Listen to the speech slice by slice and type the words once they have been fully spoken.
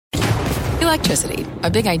Electricity, a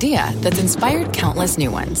big idea that's inspired countless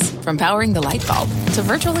new ones. From powering the light bulb to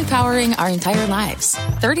virtually powering our entire lives.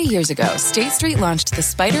 30 years ago, State Street launched the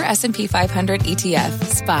SPDR S&P 500 ETF,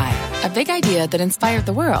 SPY. A big idea that inspired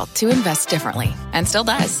the world to invest differently. And still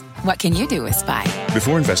does. What can you do with SPY?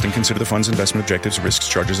 Before investing, consider the fund's investment objectives, risks,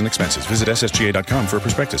 charges, and expenses. Visit ssga.com for a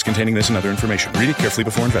prospectus containing this and other information. Read it carefully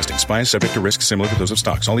before investing. SPY is subject to risks similar to those of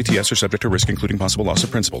stocks. All ETFs are subject to risk, including possible loss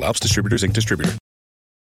of principal. Alps Distributors, Inc. Distributor.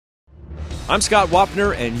 I'm Scott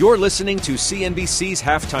Wapner, and you're listening to CNBC's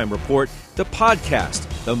Halftime Report, the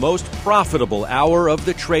podcast, the most profitable hour of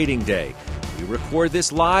the trading day. We record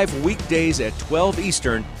this live weekdays at 12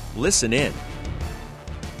 Eastern. Listen in.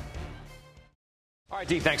 All right,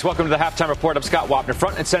 D, thanks. Welcome to the Halftime Report. I'm Scott Wapner.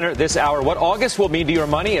 Front and center this hour. What August will mean to your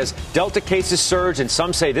money as Delta cases surge, and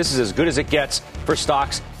some say this is as good as it gets for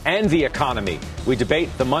stocks and the economy. We debate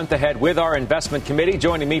the month ahead with our investment committee.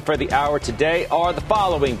 Joining me for the hour today are the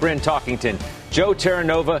following: Bryn Talkington, Joe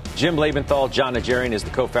Terranova, Jim Lebenthal. John Najarian is the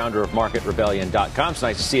co-founder of MarketRebellion.com. It's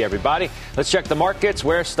nice to see everybody. Let's check the markets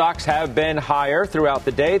where stocks have been higher throughout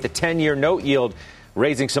the day. The 10-year note yield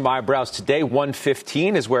raising some eyebrows today.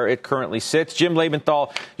 115 is where it currently sits. Jim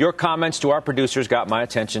Lebenthal, your comments to our producers got my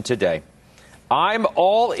attention today. I'm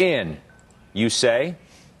all in, you say.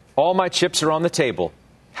 All my chips are on the table.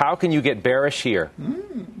 How can you get bearish here?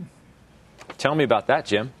 Tell me about that,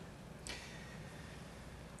 Jim.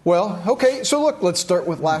 Well, okay, so look, let's start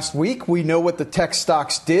with last week. We know what the tech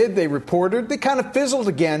stocks did. They reported. They kind of fizzled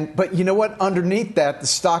again. But you know what? Underneath that, the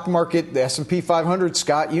stock market, the S&P 500,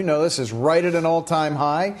 Scott, you know this, is right at an all-time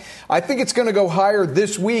high. I think it's going to go higher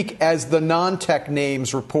this week as the non-tech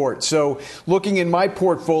names report. So looking in my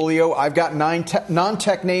portfolio, I've got 9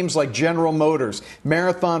 non-tech names like General Motors,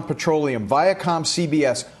 Marathon Petroleum, Viacom,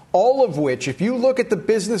 CBS, all of which, if you look at the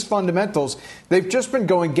business fundamentals, they've just been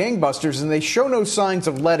going gangbusters and they show no signs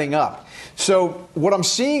of letting up. So what I'm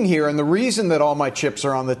seeing here, and the reason that all my chips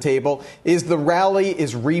are on the table, is the rally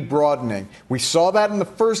is rebroadening. We saw that in the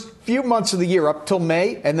first few months of the year up till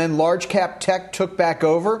May, and then large cap tech took back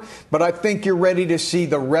over. But I think you're ready to see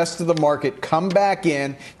the rest of the market come back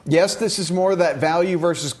in. Yes, this is more of that value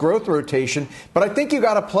versus growth rotation, but I think you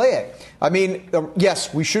got to play it. I mean,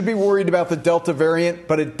 yes, we should be worried about the Delta variant,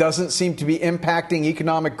 but it doesn't seem to be impacting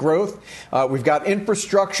economic growth. We've got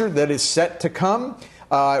infrastructure that is set to come.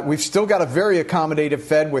 We've still got a very accommodative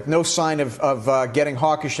Fed with no sign of getting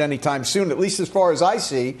hawkish anytime soon, at least as far as I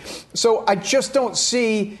see. So I just don't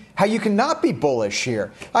see how you can not be bullish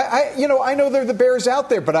here. I know they're the bears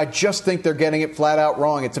out there, but I just think they're getting it flat out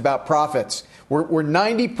wrong. It's about profits. We're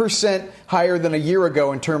 90% higher than a year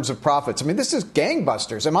ago in terms of profits. I mean, this is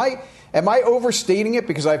gangbusters. Am I overstating it?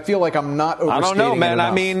 Because I feel like I'm not overstating it. I don't know, man.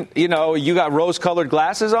 I mean, you got rose-colored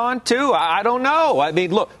glasses on, too. I don't know. I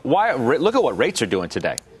mean, look at what rates are doing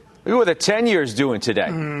today. Look at what the 10-year is doing today.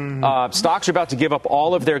 Stocks are about to give up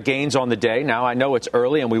all of their gains on the day. Now, I know it's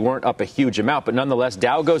early and we weren't up a huge amount, but nonetheless,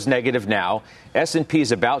 Dow goes negative now. S&P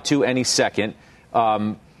is about to any second.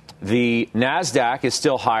 The NASDAQ is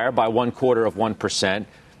still higher by 0.25%.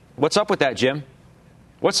 What's up with that, Jim?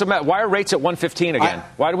 What's the matter? Why are rates at 115 again?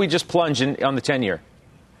 Why do we just plunge on the 10-year?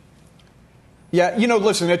 Yeah,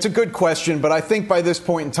 listen, it's a good question, but I think by this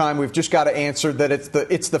point in time, we've just got to answer that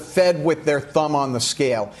it's the Fed with their thumb on the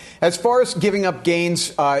scale. As far as giving up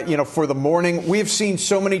gains, for the morning, we've seen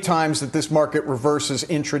so many times that this market reverses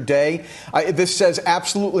intraday. This says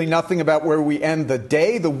absolutely nothing about where we end the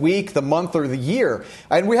day, the week, the month, or the year.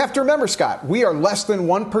 And we have to remember, Scott, we are less than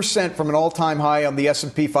 1% from an all-time high on the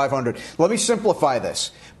S&P 500. Let me simplify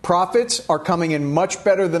this. Profits are coming in much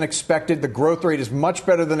better than expected. The growth rate is much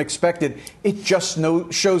better than expected. It just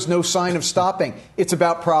shows no sign of stopping. It's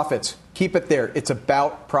about profits. Keep it there. It's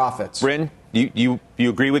about profits. Bryn, you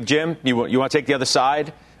agree with Jim? You want to take the other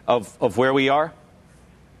side of where we are?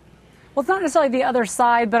 Well, it's not necessarily the other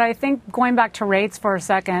side, but I think going back to rates for a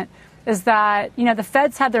second is that, the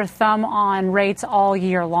Fed's had their thumb on rates all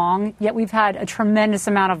year long, yet we've had a tremendous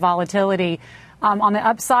amount of volatility on the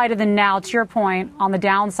upside, and then now, to your point, on the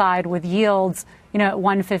downside with yields, at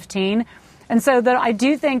 115. And so I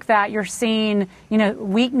do think that you're seeing,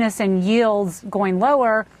 weakness in yields going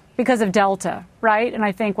lower because of Delta, right? And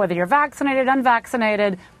I think whether you're vaccinated,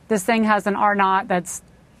 unvaccinated, this thing has an R naught that's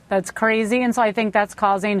crazy. And so I think that's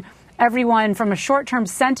causing everyone from a short-term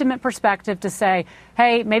sentiment perspective to say,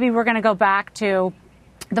 hey, maybe we're going to go back to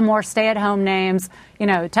the more stay-at-home names.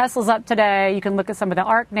 Tesla's up today. You can look at some of the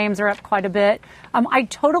ARK names are up quite a bit. I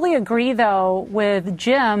totally agree, though, with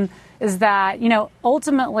Jim, is that,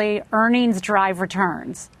 ultimately earnings drive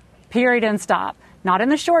returns, period and stop. Not in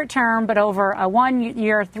the short term, but over a 1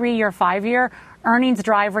 year, 3 year, 5 year. Earnings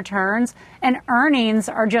drive returns, and earnings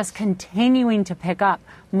are just continuing to pick up.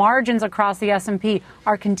 Margins across the S&P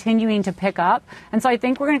are continuing to pick up. And so I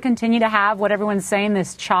think we're going to continue to have what everyone's saying,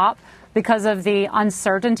 this chop, because of the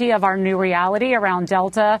uncertainty of our new reality around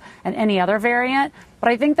Delta and any other variant. But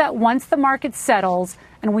I think that once the market settles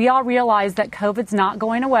and we all realize that COVID's not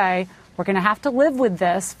going away, we're going to have to live with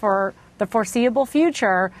this for the foreseeable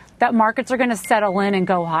future, that markets are going to settle in and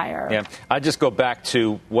go higher. Yeah, I just go back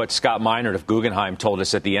to what Scott Minerd of Guggenheim told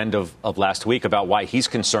us at the end of last week about why he's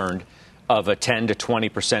concerned of a 10 to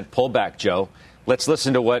 20% pullback, Joe. Let's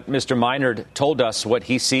listen to what Mr. Minerd told us, what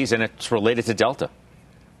he sees, and it's related to Delta.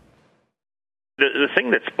 The thing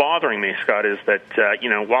that's bothering me, Scott, is that,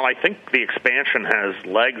 while I think the expansion has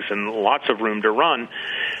legs and lots of room to run,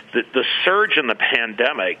 the surge in the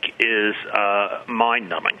pandemic is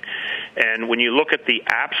mind-numbing. And when you look at the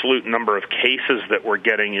absolute number of cases that we're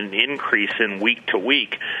getting an increase in week to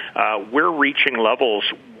week, we're reaching levels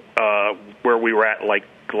where we were at like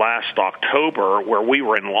last October, where we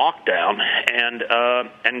were in lockdown,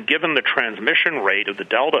 and given the transmission rate of the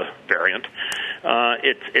Delta variant,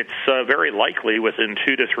 it's very likely within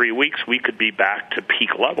 2 to 3 weeks we could be back to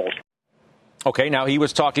peak levels. Okay, now he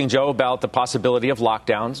was talking, Joe, about the possibility of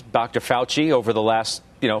lockdowns. Dr. Fauci, over the last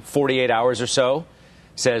 48 hours or so,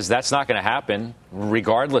 says that's not going to happen,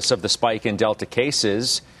 regardless of the spike in Delta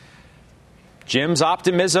cases. Jim's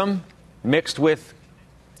optimism mixed with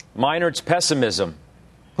Minerd's pessimism.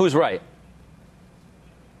 Who's right?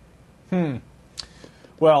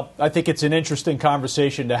 Well, I think it's an interesting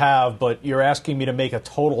conversation to have, but you're asking me to make a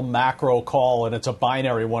total macro call, and it's a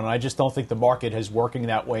binary one, and I just don't think the market is working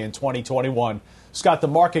that way in 2021. Scott, the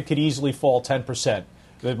market could easily fall 10%.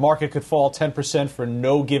 The market could fall 10% for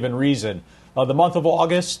no given reason. The month of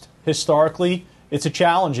August, historically, it's a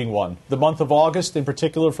challenging one. The month of August, in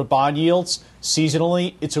particular for bond yields,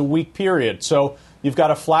 seasonally, it's a weak period. So you've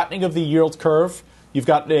got a flattening of the yield curve. You've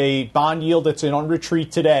got a bond yield that's on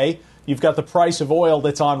retreat today. You've got the price of oil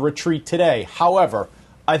that's on retreat today. However,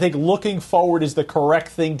 I think looking forward is the correct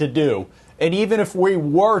thing to do. And even if we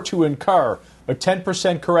were to incur a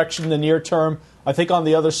 10% correction in the near term, I think on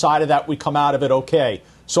the other side of that, we come out of it okay.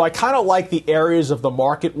 So I kind of like the areas of the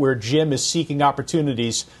market where Jim is seeking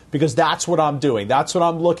opportunities, because that's what I'm doing. That's what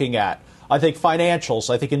I'm looking at. I think financials,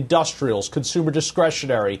 I think industrials, consumer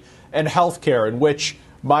discretionary, and healthcare, in which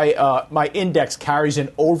my index carries an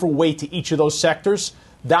overweight to each of those sectors.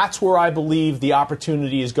 That's where I believe the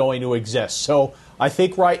opportunity is going to exist. So I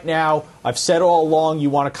think right now, I've said all along,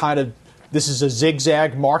 you want to this is a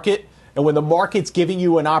zigzag market. And when the market's giving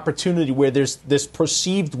you an opportunity where there's this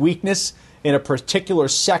perceived weakness in a particular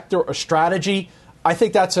sector or strategy, I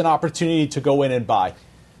think that's an opportunity to go in and buy.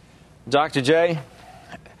 Dr. J,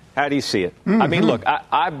 how do you see it? Mm-hmm. I mean, look,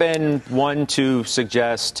 I've been one to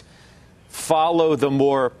suggest follow the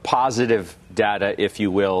more positive data, if you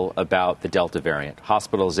will, about the Delta variant.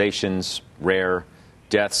 Hospitalizations, rare.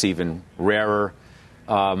 Deaths, even rarer.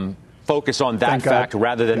 Focus on that fact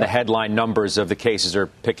rather than the headline numbers of the cases are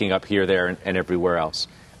picking up here, there, and everywhere else.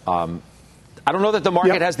 I don't know that the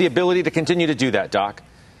market has the ability to continue to do that, Doc.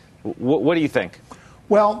 What do you think?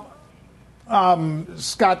 Well,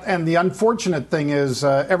 Scott, and the unfortunate thing is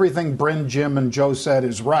everything Bryn, Jim, and Joe said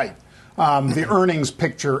is right. The earnings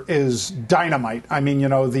picture is dynamite. I mean,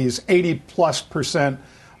 these 80+%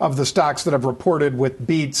 of the stocks that have reported with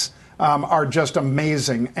beats are just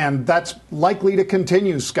amazing. And that's likely to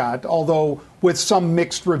continue, Scott, although with some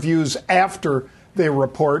mixed reviews after they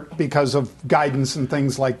report because of guidance and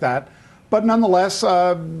things like that. But nonetheless,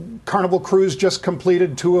 Carnival Cruise just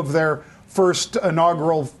completed 2 of their first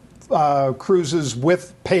inaugural cruises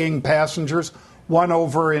with paying passengers. One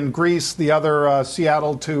over in Greece, the other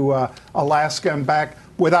Seattle to Alaska and back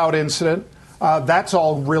without incident. That's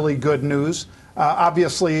all really good news.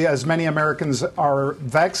 Obviously, as many Americans are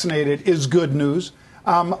vaccinated is good news.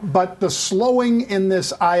 But the slowing in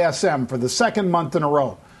this ISM for the second month in a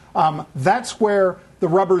row, that's where the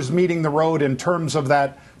rubber's meeting the road in terms of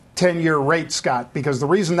that 10-year rate, Scott, because the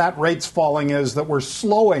reason that rate's falling is that we're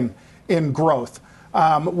slowing in growth.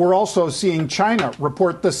 We're also seeing China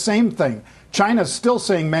report the same thing. China's still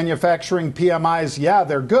saying manufacturing PMIs, yeah,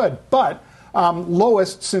 they're good, but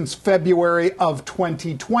lowest since February of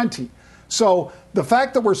 2020. So the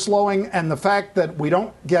fact that we're slowing and the fact that we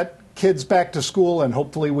don't get kids back to school, and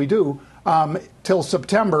hopefully we do, till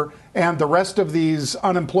September, and the rest of these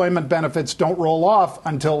unemployment benefits don't roll off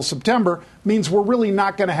until September, means we're really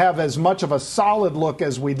not going to have as much of a solid look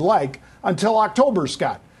as we'd like until October,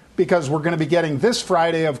 Scott, because we're going to be getting this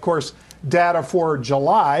Friday, of course, data for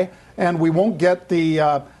July, and we won't get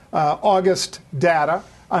the August data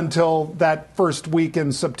until that first week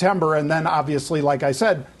in September. And then obviously, like I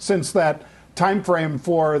said, since that time frame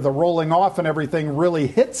for the rolling off and everything really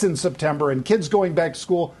hits in September and kids going back to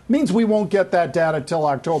school, means we won't get that data till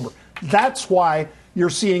October. That's why you're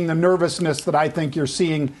seeing the nervousness that I think you're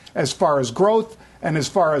seeing as far as growth and as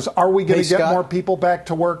far as are we going to get more people back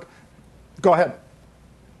to work? Go ahead.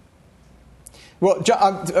 Well,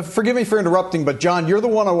 John, forgive me for interrupting, but John, you're the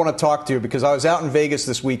one I want to talk to because I was out in Vegas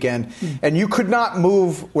this weekend, and you could not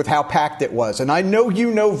move with how packed it was. And I know you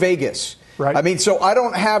know Vegas. Right. I mean, so I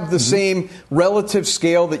don't have the same relative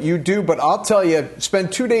scale that you do, but I'll tell you,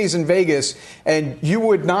 spend 2 days in Vegas, and you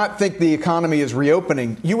would not think the economy is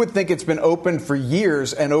reopening. You would think it's been open for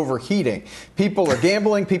years and overheating. People are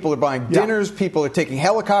gambling. People are buying dinners. People are taking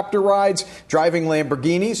helicopter rides, driving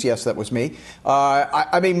Lamborghinis. Yes, that was me.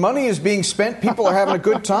 I mean, money is being spent. People are having a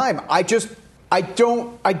good time. I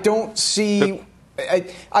don't see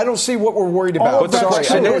what we're worried about. Sorry,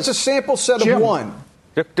 I know it's a sample set of one.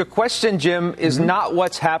 The question, Jim, is not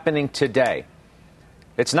what's happening today.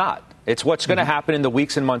 It's not. It's what's going to happen in the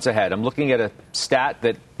weeks and months ahead. I'm looking at a stat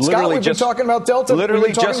that literally we've been talking about Delta. Literally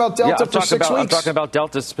we've been talking about Delta for 6 weeks. I'm talking about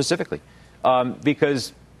Delta specifically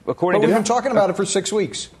because according to... we've been talking about it for 6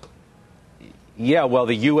 weeks. Yeah, well,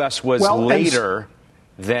 the U.S. was later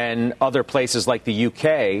than other places like the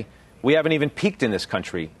U.K. We haven't even peaked in this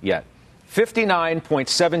country yet.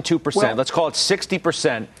 59.72%, let's call it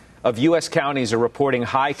 60%, of U.S. counties are reporting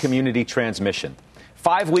high community transmission.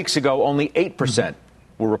 5 weeks ago, only 8%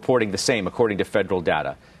 were reporting the same, according to federal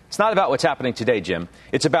data. It's not about what's happening today, Jim.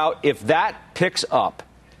 It's about if that picks up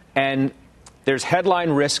and there's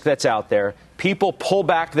headline risk that's out there, people pull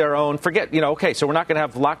back their own, okay, so we're not going to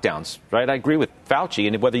have lockdowns, right? I agree with Fauci,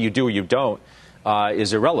 and whether you do or you don't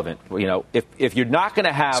is irrelevant. If you're not going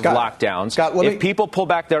to have lockdowns, if people pull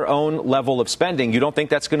back their own level of spending, you don't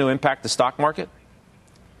think that's going to impact the stock market?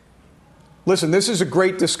 Listen, this is a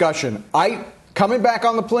great discussion. Coming back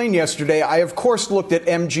on the plane yesterday, I, of course, looked at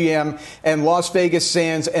MGM and Las Vegas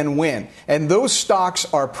Sands and Wynn. And those stocks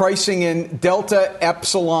are pricing in Delta,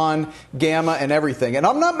 Epsilon, Gamma, and everything. And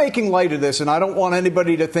I'm not making light of this, and I don't want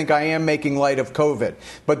anybody to think I am making light of COVID.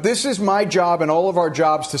 But this is my job and all of our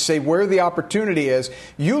jobs to say where the opportunity is.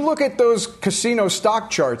 You look at those casino stock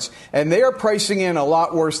charts, and they are pricing in a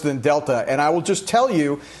lot worse than Delta. And I will just tell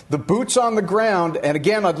you, the boots on the ground, and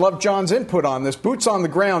again, I'd love John's input on this, boots on the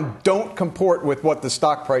ground don't comport with what the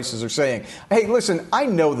stock prices are saying. Hey, listen, I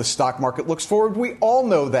know the stock market looks forward. We all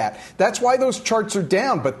know that. That's why those charts are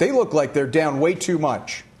down, but they look like they're down way too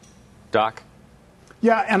much. Doc?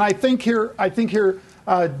 Yeah, and I think here,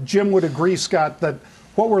 Jim would agree, Scott, that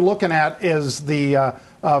what we're looking at is the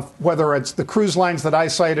whether it's the cruise lines that I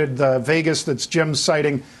cited, the Vegas that's Jim's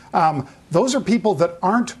citing, those are people that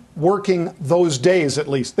aren't working those days, at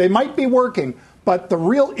least. They might be working, but the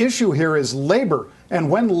real issue here is labor. And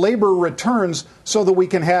when labor returns so that we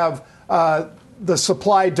can have the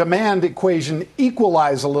supply-demand equation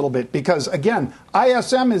equalize a little bit. Because, again,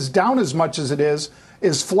 ISM is down as much as it is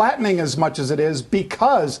flattening as much as it is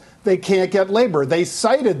because they can't get labor. They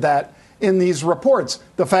cited that in these reports.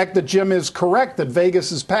 The fact that Jim is correct that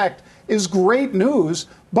Vegas is packed is great news,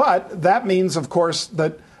 but that means, of course,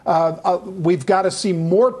 that we've got to see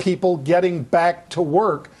more people getting back to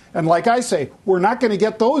work. And like I say, we're not going to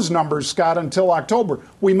get those numbers, Scott, until October.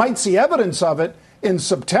 We might see evidence of it in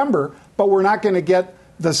September, but we're not going to get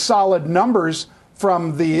the solid numbers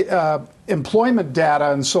from the employment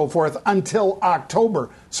data and so forth until October.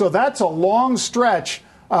 So that's a long stretch.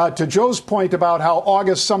 To Joe's point about how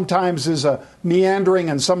August sometimes is a meandering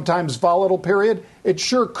and sometimes volatile period, it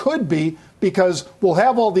sure could be, because we'll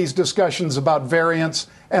have all these discussions about variants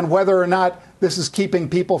and whether or not this is keeping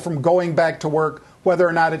people from going back to work, whether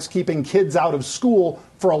or not it's keeping kids out of school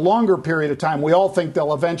for a longer period of time. We all think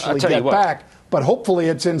they'll eventually get back, but hopefully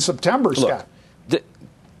it's in September, Scott.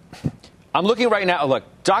 I'm looking right now. Look,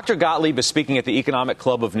 Dr. Gottlieb is speaking at the Economic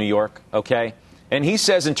Club of New York, okay? And he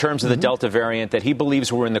says in terms of the Delta variant that he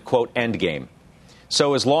believes we're in the, quote, end game.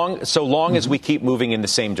 So long as we keep moving in the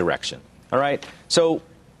same direction, all right? So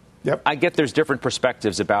I get there's different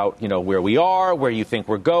perspectives about, where we are, where you think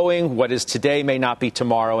we're going, what is today may not be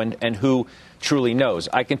tomorrow, and who truly knows.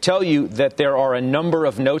 I can tell you that there are a number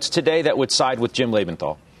of notes today that would side with Jim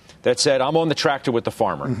Lebenthal that said, I'm on the tractor with the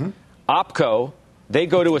farmer. OPCO, they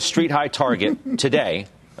go to a street high target today,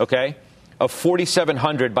 okay, of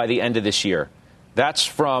 4,700 by the end of this year. That's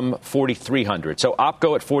from 4,300. So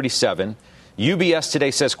OPCO at 47. UBS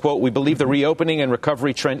today says, quote, we believe the reopening and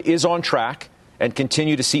recovery trend is on track and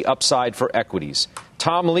continue to see upside for equities.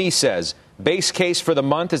 Tom Lee says, base case for the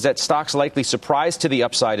month is that stocks likely surprise to the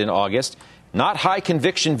upside in August. Not high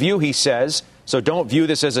conviction view, he says. So don't view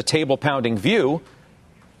this as a table-pounding view,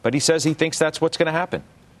 but he says he thinks that's what's going to happen.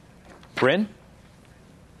 Bryn?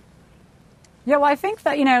 Yeah, well, I think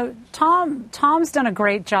that, Tom's done a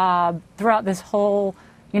great job throughout this whole,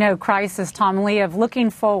 crisis, Tom Lee, of looking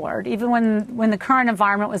forward, even when the current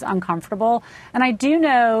environment was uncomfortable. And I do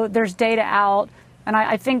know there's data out, and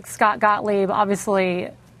I think Scott Gottlieb obviously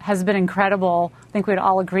has been incredible. I think we'd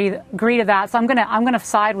all agree to that. So I'm gonna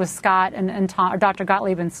side with Scott and Tom, or Dr.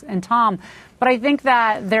 Gottlieb and Tom. But I think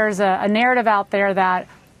that there's a narrative out there that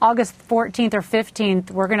August 14th or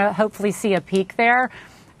 15th, we're going to hopefully see a peak there.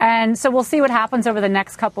 And so we'll see what happens over the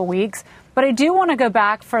next couple weeks. But I do want to go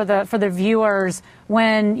back for the viewers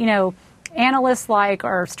when, analysts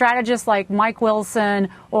or strategists like Mike Wilson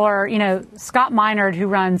or, Scott Minerd, who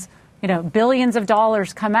runs, billions of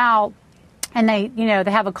dollars, come out and they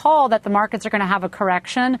have a call that the markets are going to have a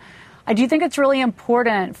correction. I do think it's really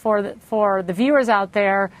important for the viewers out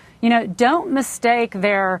there, don't mistake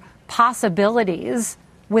their possibilities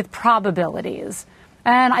with probabilities.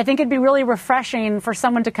 And I think it'd be really refreshing for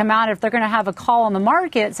someone to come out if they're going to have a call on the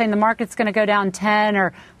market saying the market's going to go down 10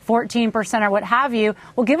 or 14% or what have you.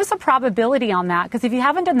 Well, give us a probability on that, because if you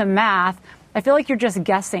haven't done the math, I feel like you're just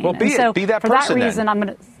guessing. Well, be that for person. That reason, then. I'm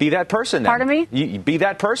going to be that person. Then. Pardon me? You be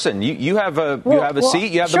that person. You have a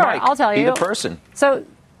seat. You have sure, the mic. I'll tell you. Be the person. So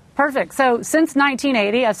perfect. So since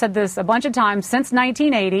 1980, I've said this a bunch of times. Since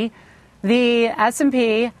 1980, the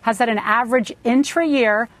S&P has had an average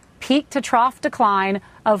intra-year peak to trough decline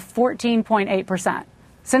of 14.8%.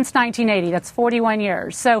 Since 1980, that's 41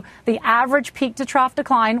 years. So the average peak to trough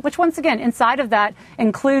decline, which once again, inside of that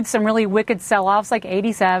includes some really wicked sell-offs like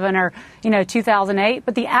 87 or, 2008,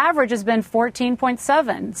 but the average has been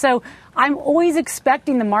 14.7. So I'm always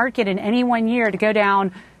expecting the market in any one year to go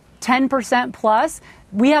down 10% plus.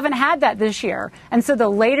 We haven't had that this year. And so the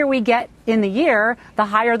later we get in the year, the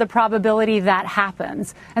higher the probability that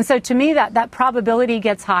happens. And so to me, that probability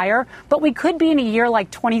gets higher. But we could be in a year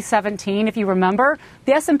like 2017, if you remember.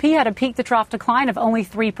 The S&P had a peak to trough decline of only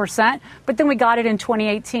 3%, but then we got it in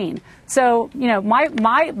 2018. So,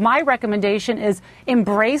 my recommendation is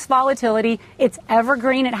embrace volatility. It's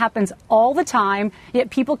evergreen. It happens all the time. Yet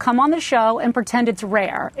people come on the show and pretend it's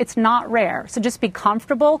rare. It's not rare. So just be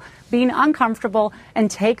comfortable being uncomfortable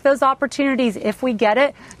and take those opportunities, if we get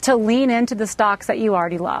it, to lean into the stocks that you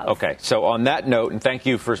already love. Okay. So on that note, and thank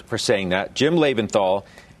you for saying that, Jim Lebenthal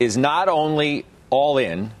is not only all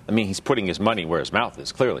in. I mean, he's putting his money where his mouth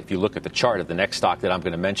is, clearly. If you look at the chart of the next stock that I'm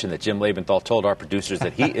going to mention that Jim Lebenthal told our producers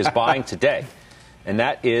that he is buying today, and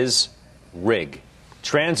that is RIG.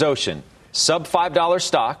 Transocean, sub $5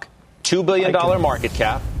 stock, $2 billion market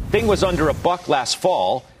cap. Thing was under $1 last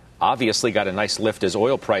fall. Obviously got a nice lift as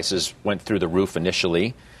oil prices went through the roof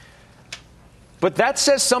initially. But that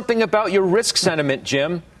says something about your risk sentiment,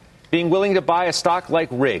 Jim, being willing to buy a stock like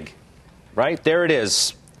RIG. Right? There it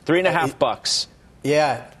is, $3.50.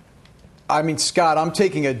 Yeah. I mean, Scott, I'm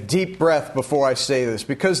taking a deep breath before I say this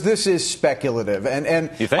because this is speculative.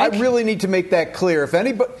 And you think? I really need to make that clear. If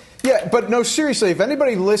anybody, yeah, but no, seriously, if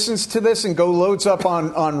anybody listens to this and loads up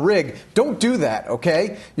on RIG, don't do that,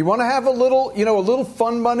 okay? You want to have a little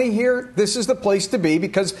fun money here? This is the place to be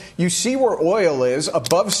because you see where oil is,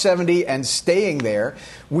 above 70 and staying there.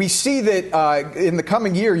 We see that in the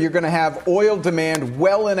coming year, you're going to have oil demand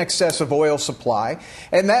well in excess of oil supply.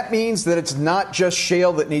 And that means that it's not just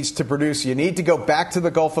shale that needs to produce. You need to go back to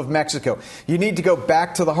the Gulf of Mexico. You need to go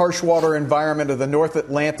back to the harsh water environment of the North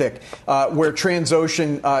Atlantic, where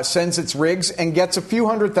Transocean sends its rigs and gets a few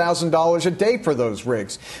 $100,000 a day for those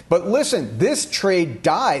rigs. But listen, this trade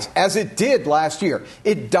dies, as it did last year.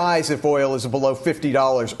 It dies if oil is below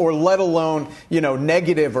 $50 or let alone,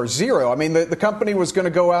 negative or zero. I mean, the company was going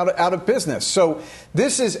to go out of business. So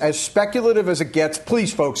this is as speculative as it gets.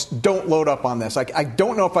 Please, folks, don't load up on this. I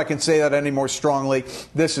don't know if I can say that any more strongly.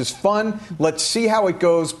 This is fun. Let's see how it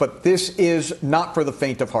goes. But this is not for the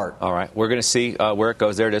faint of heart. All right. We're going to see where it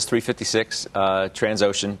goes. There it is, 356,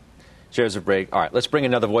 Transocean. Shares of RIG. All right, let's bring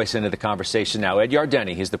another voice into the conversation now. Ed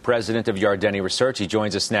Yardeni, he's the president of Yardeni Research. He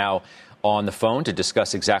joins us now on the phone to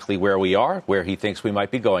discuss exactly where we are, where he thinks we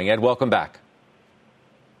might be going. Ed, welcome back.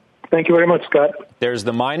 Thank you very much, Scott. There's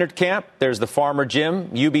the Minerd camp. There's the Farmer Jim,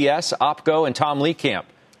 UBS, OPCO, and Tom Lee camp.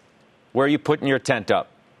 Where are you putting your tent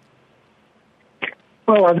up?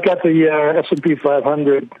 Well, I've got the S&P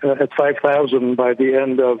 500 at 5,000 by the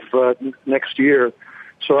end of next year.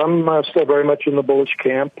 So I'm still very much in the bullish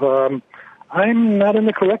camp. I'm not in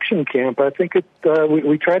the correction camp. I think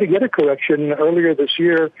we tried to get a correction earlier this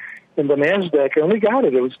year in the NASDAQ, and we got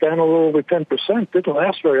it. It was down a little over 10%. Didn't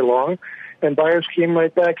last very long, and buyers came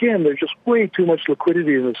right back in. There's just way too much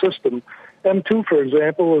liquidity in the system, M2, for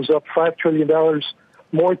example, is up $5 trillion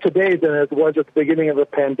more today than it was at the beginning of the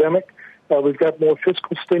pandemic. We've got more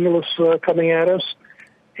fiscal stimulus coming at us.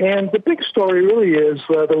 And the big story really is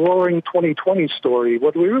the roaring 2020 story.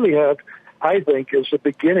 What we really have, I think, is the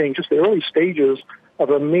beginning, just the early stages of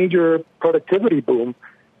a major productivity boom.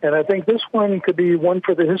 And I think this one could be one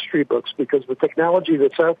for the history books because the technology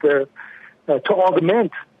that's out there to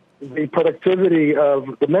augment the productivity of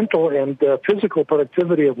the mental and physical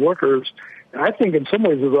productivity of workers, I think in some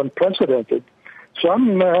ways is unprecedented. So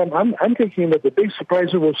I'm thinking that the big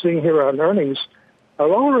surprises we're seeing here on earnings are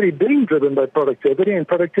already being driven by productivity, and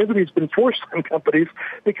productivity has been forced on companies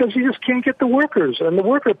because you just can't get the workers. And the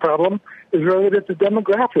worker problem is related to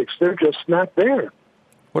demographics. They're just not there.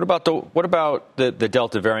 What about the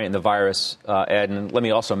Delta variant and the virus, Ed? And let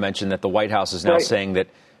me also mention that the White House is now saying that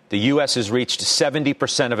the U.S. has reached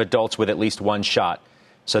 70% of adults with at least one shot.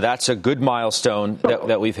 So that's a good milestone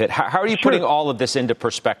that we've hit. How are you putting all of this into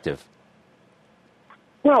perspective?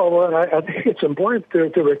 Well, I think it's important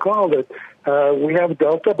to recall that we have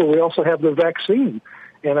Delta, but we also have the vaccine.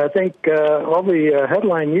 And I think all the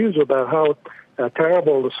headline news about how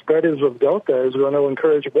terrible the spread is of Delta is going to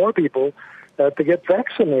encourage more people to get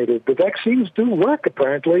vaccinated. The vaccines do work,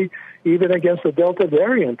 apparently, even against the Delta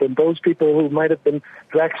variant. And those people who might have been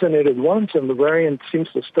vaccinated once and the variant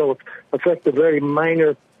seems to still affect a very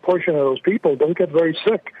minor portion of those people don't get very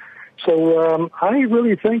sick. So I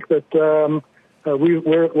really think that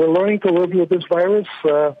we're learning to live with this virus.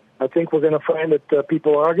 I think we're going to find that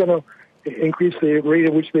people are going to increase the rate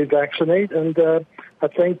at which they vaccinate, and I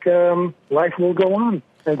think life will go on,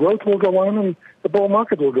 and growth will go on, and the bull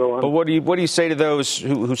market will go on. But what do you say to those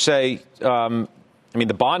who say,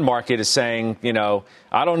 the bond market is saying,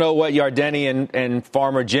 I don't know what Yardeni and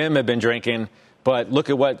Farmer Jim have been drinking, but look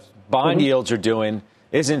at what bond yields are doing.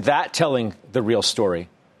 Isn't that telling the real story?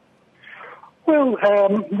 Well,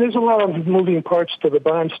 there's a lot of moving parts to the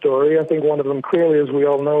bond story. I think one of them clearly, as we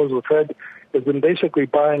all know, is the Fed has been basically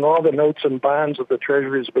buying all the notes and bonds that the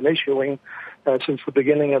Treasury has been issuing since the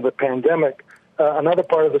beginning of the pandemic. Another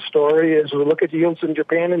part of the story is we look at yields in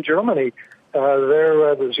Japan and Germany.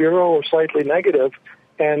 They're zero or slightly negative,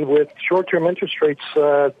 and with short-term interest rates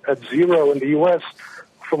at zero in the U.S.,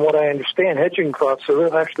 from what I understand, hedging costs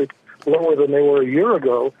are actually lower than they were a year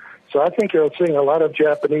ago. So I think you're seeing a lot of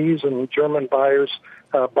Japanese and German buyers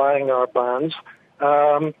buying our bonds.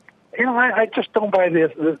 I just don't buy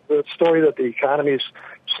the story that the economy is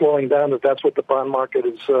slowing down, that's what the bond market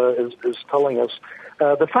is telling us.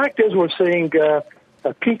 The fact is we're seeing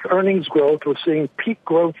peak earnings growth. We're seeing peak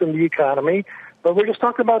growth in the economy. But we're just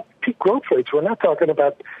talking about peak growth rates. We're not talking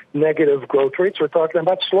about negative growth rates. We're talking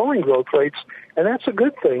about slowing growth rates, and that's a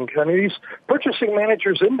good thing. I mean, these purchasing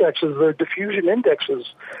managers' indexes, they're diffusion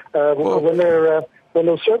indexes. When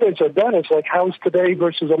those surveys are done, it's like how's today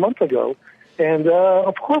versus a month ago. And,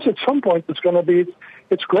 of course, at some point it's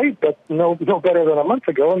great, but no better than a month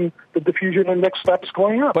ago, and the diffusion index stops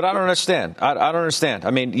going up. But I don't understand. I don't understand. I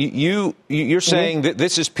mean, you're saying that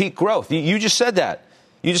this is peak growth. You just said that.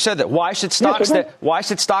 You just said that. Why should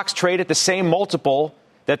stocks trade at the same multiple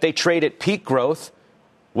that they trade at peak growth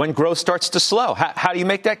when growth starts to slow? How do you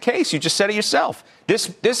make that case? You just said it yourself.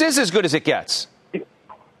 This is as good as it gets.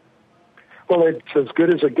 Well, it's as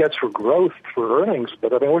good as it gets for growth, for earnings.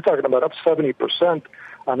 But, we're talking about up 70%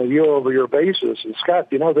 on a year-over-year basis. And, Scott,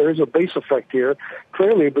 there is a base effect here.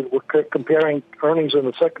 Clearly, but we're comparing earnings in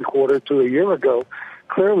the second quarter to a year ago.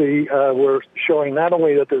 Clearly, we're showing not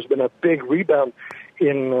only that there's been a big rebound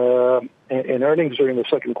in earnings during the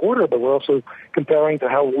second quarter, but we're also comparing to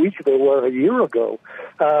how weak they were a year ago.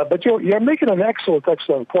 But you're making an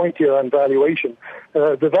excellent point here on valuation.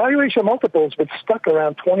 The valuation multiple has been stuck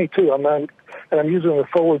around 22. I'm using the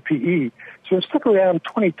forward PE. So it's stuck around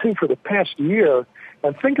 22 for the past year.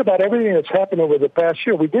 And think about everything that's happened over the past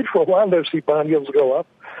year. We did for a while there see bond yields go up.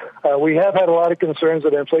 We have had a lot of concerns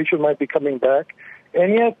that inflation might be coming back.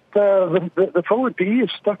 And yet the forward PE is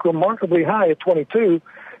stuck remarkably high at 22.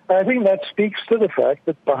 I think that speaks to the fact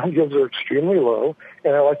that bond yields are extremely low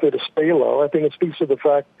and are likely to stay low. I think it speaks to the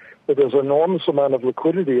fact that there's an enormous amount of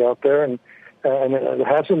liquidity out there, and it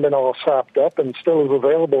hasn't been all sopped up and still is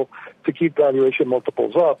available to keep valuation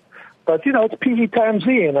multiples up. But, it's PE times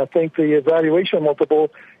E, and I think the valuation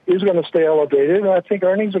multiple is going to stay elevated, and I think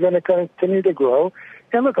earnings are going to continue to grow.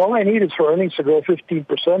 And look, all I need is for earnings to grow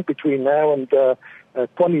 15% between now and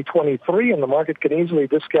 2023, and the market can easily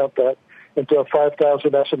discount that into a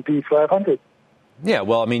 5,000 S&P 500. Yeah,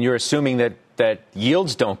 well, you're assuming that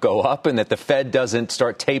yields don't go up and that the Fed doesn't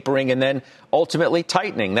start tapering and then ultimately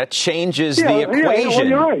tightening. That changes the equation.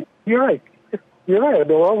 Yeah, well, you're right. You're right.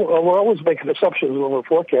 We're always making assumptions when we're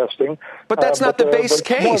forecasting. But that's not the base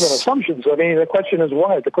case. More than assumptions. I mean, the question is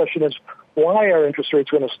why. The question is why are interest rates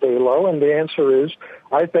going to stay low? And the answer is,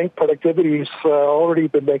 I think productivity's already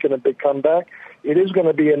been making a big comeback. It is going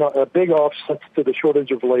to be a big offset to the shortage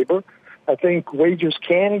of labor. I think wages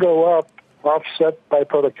can go up, offset by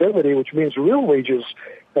productivity, which means real wages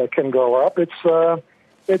can go up.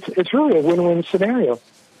 It's really a win-win scenario.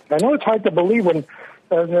 I know it's hard to believe when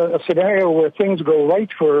a scenario where things go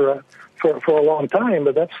right for a long time,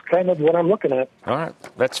 but that's kind of what I'm looking at. All right,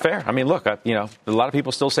 that's fair. I mean, look, a lot of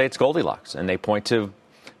people still say it's Goldilocks, and they point to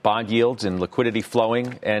bond yields and liquidity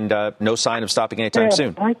flowing, and no sign of stopping anytime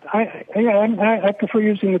soon. I prefer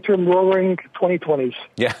using the term roaring 2020s.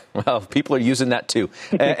 Yeah, well, people are using that too.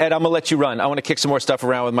 Ed, I'm going to let you run. I want to kick some more stuff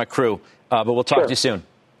around with my crew, but we'll talk to you soon.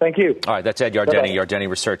 Thank you. All right, that's Ed Yardeni, Yardeni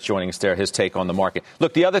Research, joining us there, his take on the market.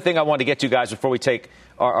 Look, the other thing I wanted to get to, guys, before we take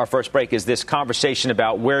our first break is this conversation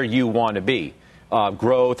about where you want to be,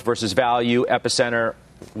 growth versus value, epicenter,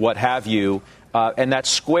 what have you. And that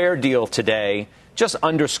Square deal today just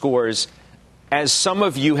underscores, as some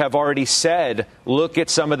of you have already said, look at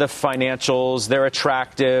some of the financials. They're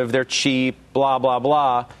attractive. They're cheap, blah, blah,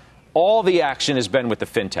 blah. All the action has been with the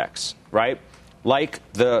fintechs, right? Like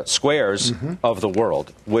the Squares of the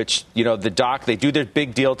world, which, the doc, they do their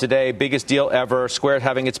big deal today, biggest deal ever, Square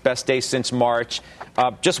having its best day since March.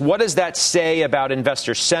 Just what does that say about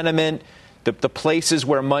investor sentiment, the places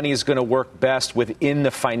where money is going to work best within the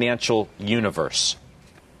financial universe?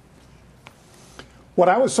 What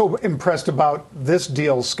I was so impressed about this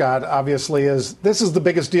deal, Scott, obviously, is this is the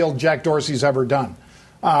biggest deal Jack Dorsey's ever done.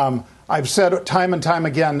 I've said time and time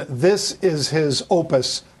again, this is his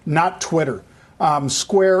opus, not Twitter.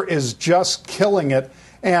 Square is just killing it.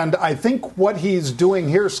 And I think what he's doing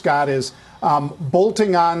here, Scott, is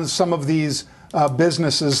bolting on some of these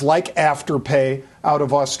businesses like Afterpay out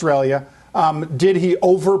of Australia. Did he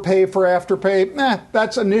overpay for Afterpay?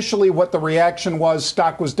 That's initially what the reaction was.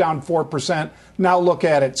 Stock was down 4%. Now look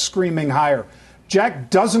at it, screaming higher. Jack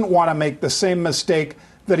doesn't want to make the same mistake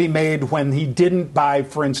that he made when he didn't buy,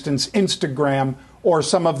 for instance, Instagram or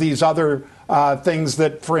some of these other things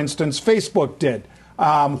that, for instance, Facebook did,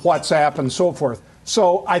 WhatsApp and so forth.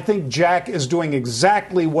 So I think Jack is doing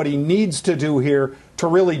exactly what he needs to do here to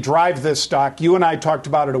really drive this stock. You and I talked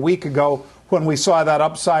about it a week ago when we saw that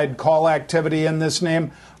upside call activity in this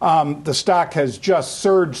name. The stock has just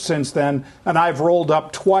surged since then, and I've rolled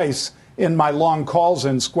up twice in my long calls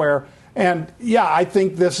in Square. And, yeah, I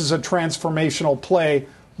think this is a transformational play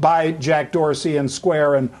by Jack Dorsey and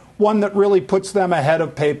Square, and one that really puts them ahead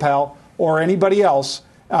of PayPal or anybody else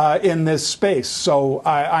in this space. So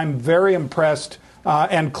I'm very impressed,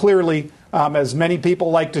 and clearly, as many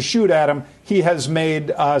people like to shoot at him, he has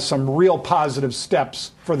made some real positive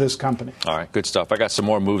steps for this company. All right, good stuff. I got some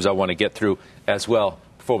more moves I want to get through as well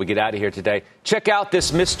before we get out of here today. Check out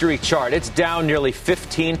this mystery chart. It's down nearly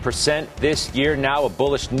 15% this year. Now a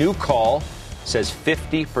bullish new call says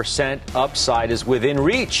 50% upside is within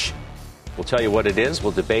reach. We'll tell you what it is.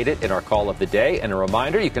 We'll debate it in our call of the day. And a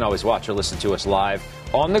reminder, you can always watch or listen to us live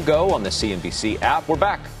on the go on the CNBC app. We're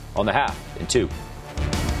back on The Half in 2.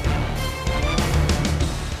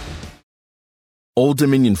 Old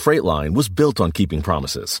Dominion Freight Line was built on keeping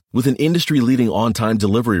promises. With an industry-leading on-time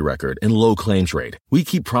delivery record and low claims rate, we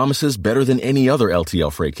keep promises better than any other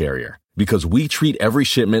LTL freight carrier because we treat every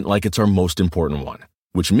shipment like it's our most important one,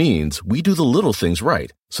 which means we do the little things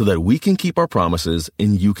right so that we can keep our promises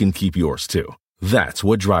and you can keep yours too. That's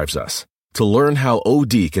what drives us. To learn how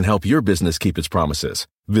OD can help your business keep its promises,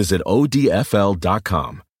 visit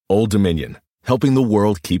odfl.com. Old Dominion, helping the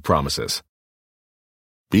world keep promises.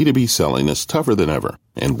 B2B selling is tougher than ever,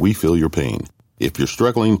 and we feel your pain. If you're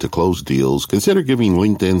struggling to close deals, consider giving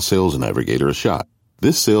LinkedIn Sales Navigator a shot.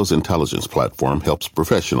 This sales intelligence platform helps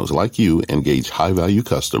professionals like you engage high-value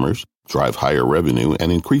customers, drive higher revenue, and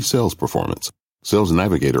increase sales performance. Sales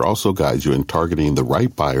Navigator also guides you in targeting the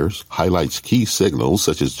right buyers, highlights key signals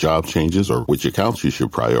such as job changes or which accounts you should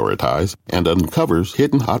prioritize, and uncovers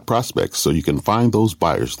hidden hot prospects so you can find those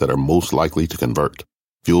buyers that are most likely to convert.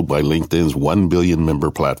 Fueled by LinkedIn's 1 billion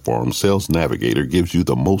member platform, Sales Navigator gives you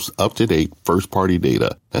the most up-to-date first-party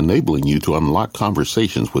data, enabling you to unlock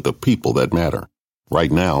conversations with the people that matter.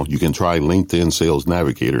 Right now, you can try LinkedIn Sales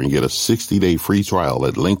Navigator and get a 60-day free trial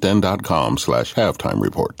at linkedin.com/halftime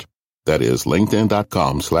report. That is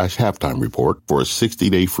linkedin.com/halftime report for a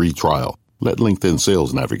 60-day free trial. Let LinkedIn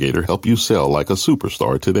Sales Navigator help you sell like a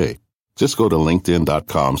superstar today. Just go to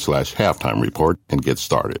linkedin.com/halftime report and get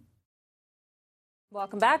started.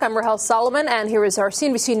 Welcome back. I'm Rahel Solomon, and here is our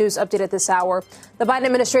CNBC News update at this hour. The Biden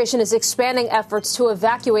administration is expanding efforts to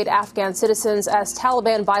evacuate Afghan citizens as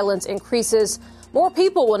Taliban violence increases. More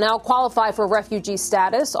people will now qualify for refugee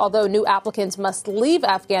status, although new applicants must leave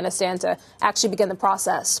Afghanistan to actually begin the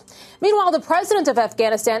process. Meanwhile, the president of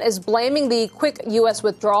Afghanistan is blaming the quick U.S.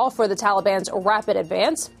 withdrawal for the Taliban's rapid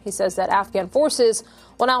advance. He says that Afghan forces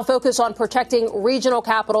will now focus on protecting regional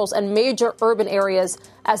capitals and major urban areas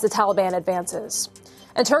as the Taliban advances.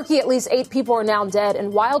 In Turkey, at least 8 people are now dead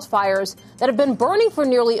in wildfires that have been burning for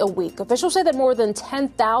nearly a week. Officials say that more than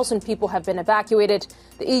 10,000 people have been evacuated.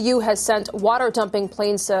 The EU has sent water-dumping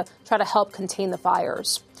planes to try to help contain the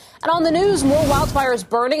fires. And on the news, more wildfires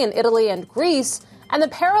burning in Italy and Greece, and the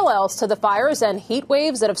parallels to the fires and heat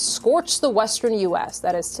waves that have scorched the western U.S.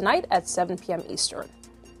 That is tonight at 7 p.m. Eastern.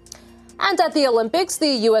 And at the Olympics, the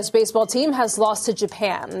U.S. baseball team has lost to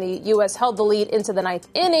Japan. The U.S. held the lead into the 9th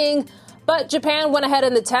inning, but Japan went ahead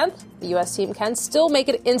in the 10th. The U.S. team can still make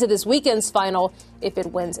it into this weekend's final if it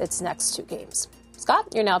wins its next 2 games. Scott,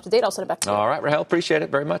 you're now up to date. I'll send it back to you. All right, Rahel, appreciate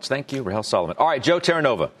it very much. Thank you, Rahel Solomon. All right, Joe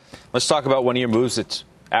Terranova, let's talk about one of your moves that's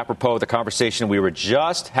apropos of the conversation we were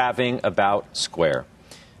just having about Square.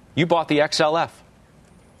 You bought the XLF.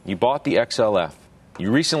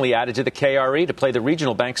 You recently added to the KRE to play the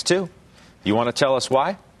regional banks, too. You want to tell us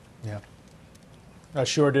why? Yeah, I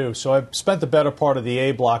sure do. So I've spent the better part of the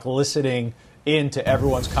A block listening into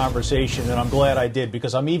everyone's conversation, and I'm glad I did,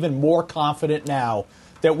 because I'm even more confident now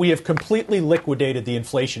that we have completely liquidated the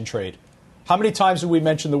inflation trade. How many times did we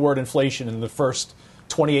mention the word inflation in the first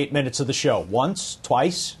 28 minutes of the show? Once,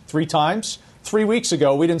 twice, 3 times? 3 weeks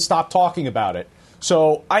ago, we didn't stop talking about it.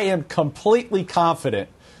 So I am completely confident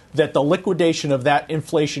that the liquidation of that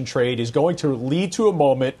inflation trade is going to lead to a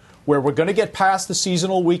moment where we're going to get past the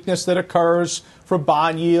seasonal weakness that occurs for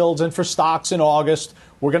bond yields and for stocks in August.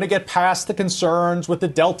 We're going to get past the concerns with the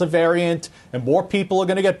Delta variant, and more people are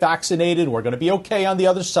going to get vaccinated. We're going to be okay on the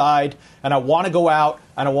other side, and I want to go out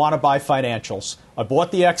and I want to buy financials. I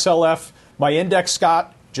bought the XLF. My index,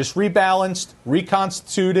 Scott, just rebalanced,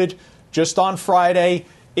 reconstituted just on Friday.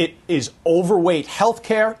 It is overweight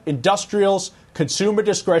healthcare, industrials, consumer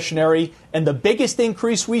discretionary, and the biggest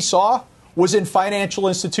increase we saw was in financial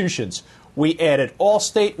institutions. We added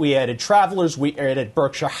Allstate, we added Travelers, we added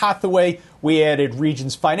Berkshire Hathaway, we added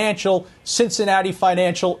Regions Financial, Cincinnati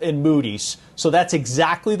Financial, and Moody's. So that's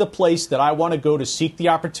exactly the place that I want to go to seek the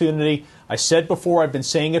opportunity. I said before, I've been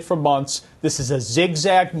saying it for months, this is a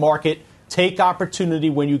zigzag market. Take opportunity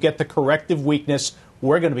when you get the corrective weakness.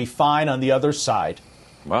 We're going to be fine on the other side.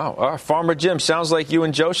 Wow. Farmer Jim, sounds like you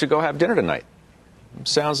and Joe should go have dinner tonight.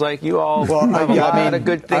 Sounds like you all have a lot of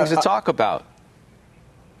good things to talk about.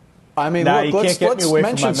 I mean, look, let's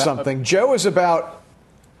mention something. Joe is about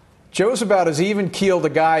as even keeled a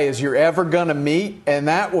guy as you're ever going to meet, and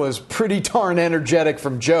that was pretty darn energetic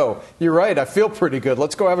from Joe. You're right. I feel pretty good.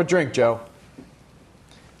 Let's go have a drink, Joe.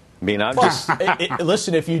 I mean, I'm just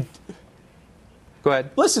listen. If you go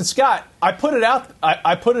ahead, listen, Scott. I put it out.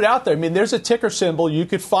 I put it out there. I mean, there's a ticker symbol. You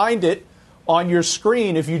could find it on your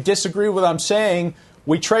screen. If you disagree with what I'm saying,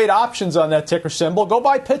 we trade options on that ticker symbol. Go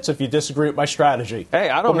buy Pitts if you disagree with my strategy. Hey,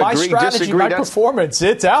 I don't agree, disagree. My performance,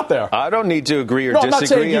 it's out there. I don't need to agree or disagree. I'm not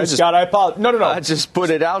saying you, Scott. I apologize. No. I just put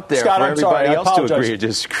it out there Scott, for everybody else to agree or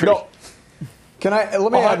disagree. No.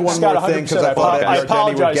 Let me add one more thing, because I thought I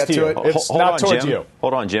apologize to you. It's not towards you.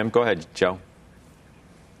 Hold on, Jim. Go ahead, Joe.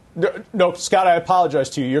 No, Scott, I apologize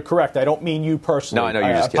to you. You're correct. I don't mean you personally. No, I know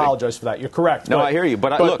you're just kidding. I apologize for that. You're correct. No, I hear you.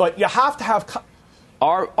 But you have to have...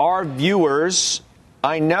 Our viewers,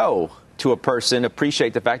 I know, to a person,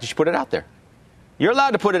 appreciate the fact that you put it out there. You're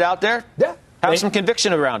allowed to put it out there. Yeah. Have some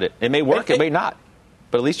conviction around it. It may work, it may not.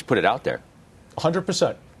 But at least you put it out there.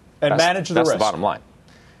 100%. And manage the risk. That's the bottom line.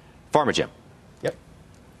 Farmer Jim. Yep.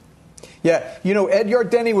 Yeah, Ed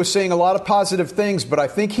Yardeni was saying a lot of positive things, but I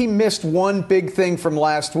think he missed one big thing from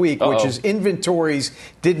last week, which is inventories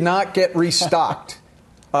did not get restocked.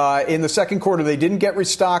 In the second quarter, they didn't get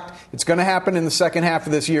restocked. It's going to happen in the second half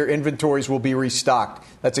of this year. Inventories will be restocked.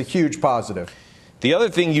 That's a huge positive. The other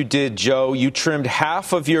thing you did, Joe, you trimmed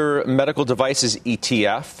half of your medical devices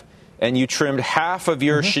ETF, and you trimmed half of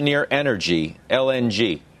your Cheniere Energy,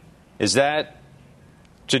 LNG. Is that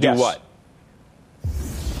to do what?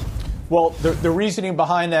 Well, the reasoning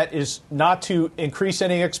behind that is not to increase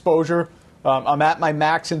any exposure. I'm at my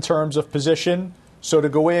max in terms of position. So to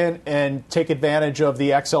go in and take advantage of the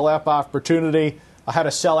XLF opportunity, I had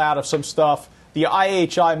to sell out of some stuff. The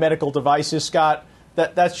IHI medical devices, Scott,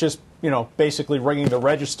 that's just, basically ringing the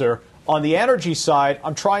register. On the energy side,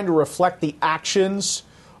 I'm trying to reflect the actions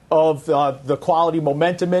of the Quality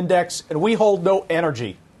Momentum Index, and we hold no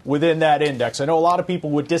energy within that index. I know a lot of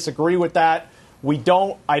people would disagree with that. We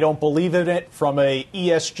don't. I don't believe in it from a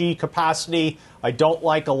ESG capacity. I don't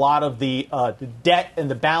like a lot of the debt and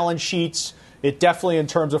the balance sheets. It definitely, in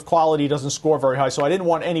terms of quality, doesn't score very high. So I didn't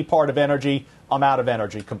want any part of energy. I'm out of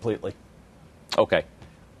energy completely. Okay.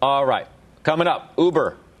 All right. Coming up,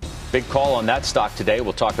 Uber. Big call on that stock today.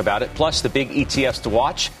 We'll talk about it. Plus the big ETFs to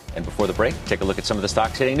watch. And before the break, take a look at some of the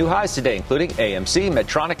stocks hitting new highs today, including AMC,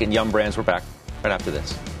 Medtronic, and Yum Brands. We're back right after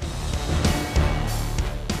this.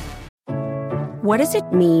 What does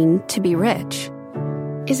it mean to be rich?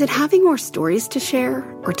 Is it having more stories to share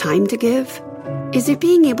or time to give? Is it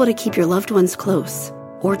being able to keep your loved ones close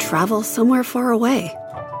or travel somewhere far away?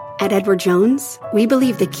 At Edward Jones, we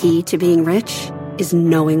believe the key to being rich is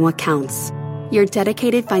knowing what counts. Your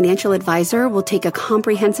dedicated financial advisor will take a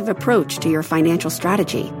comprehensive approach to your financial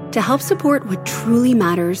strategy to help support what truly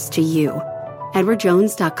matters to you.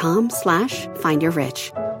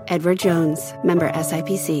 EdwardJones.com/findyourrich. Edward Jones, member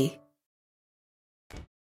SIPC.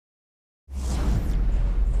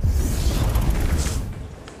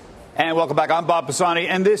 And welcome back. I'm Bob Pisani,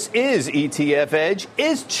 and this is ETF Edge.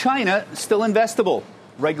 Is China still investable?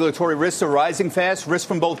 Regulatory risks are rising fast. Risks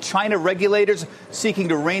from both China regulators seeking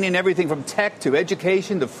to rein in everything from tech to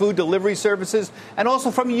education to food delivery services, and also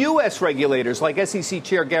from U.S. regulators like SEC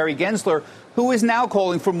Chair Gary Gensler, who is now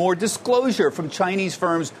calling for more disclosure from Chinese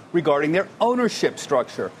firms regarding their ownership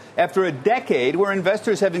structure. After a decade where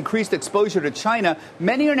investors have increased exposure to China,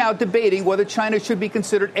 many are now debating whether China should be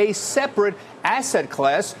considered a separate asset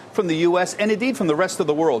class from the U.S. and indeed from the rest of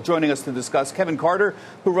the world. Joining us to discuss, Kevin Carter,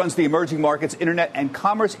 who runs the Emerging Markets Internet and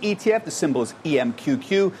Commerce ETF. The symbol is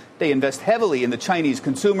EMQQ. They invest heavily in the Chinese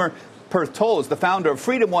consumer. Perth Toll is the founder of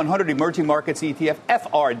Freedom 100 Emerging Markets ETF,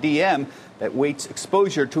 FRDM, that weights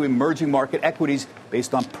exposure to emerging market equities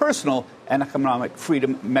based on personal and economic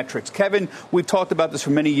freedom metrics. Kevin, we've talked about this for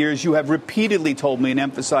many years. You have repeatedly told me and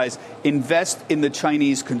emphasized invest in the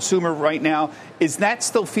Chinese consumer right now. Is that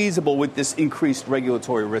still feasible with this increased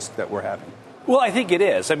regulatory risk that we're having? Well, I think it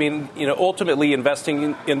is. I mean, ultimately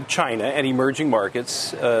investing in China and emerging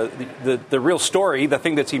markets, the real story, the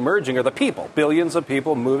thing that's emerging are the people. Billions of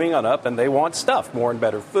people moving on up, and they want stuff, more and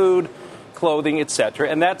better food, clothing, et cetera.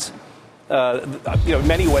 And that's, in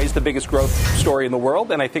many ways, the biggest growth story in the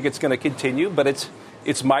world, and I think it's going to continue. But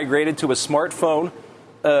it's migrated to a smartphone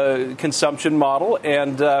consumption model,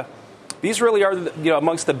 and these really are,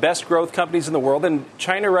 amongst the best growth companies in the world. And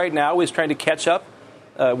China right now is trying to catch up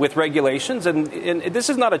with regulations, and this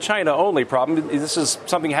is not a China-only problem. This is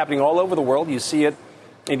something happening all over the world. You see it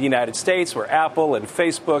in the United States, where Apple and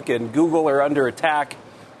Facebook and Google are under attack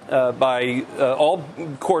by all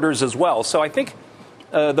quarters as well. So I think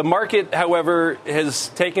the market, however, has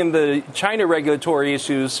taken the China regulatory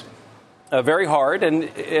issues very hard,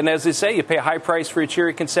 and as they say, you pay a high price for a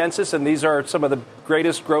cheery consensus, and these are some of the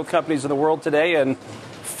greatest growth companies in the world today, and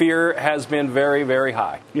fear has been very, very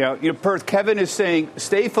high. Yeah, Perth, Kevin is saying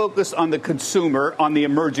stay focused on the consumer, on the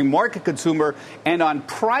emerging market consumer, and on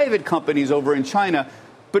private companies over in China.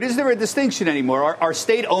 But is there a distinction anymore? Are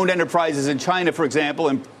state-owned enterprises in China, for example,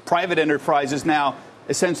 and private enterprises now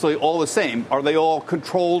essentially all the same? Are they all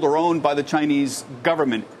controlled or owned by the Chinese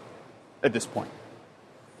government at this point?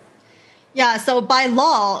 Yeah, so by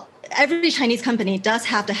law, every Chinese company does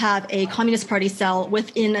have to have a Communist Party cell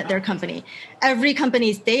within their company. Every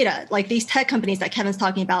company's data, like these tech companies that Kevin's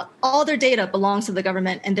talking about, all their data belongs to the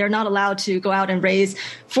government, and they're not allowed to go out and raise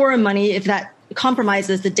foreign money if that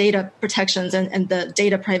compromises the data protections and the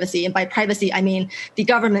data privacy. And by privacy, I mean the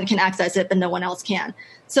government can access it, but no one else can.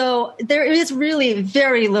 So there is really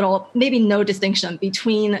very little, maybe no distinction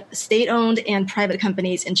between state-owned and private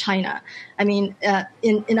companies in China. I mean,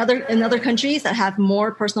 in other countries that have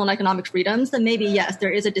more personal and economic freedoms, then maybe, yes,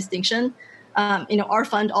 there is a distinction. Our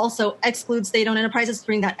fund also excludes state-owned enterprises to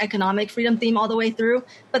bring that economic freedom theme all the way through.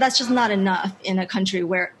 But that's just not enough in a country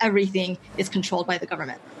where everything is controlled by the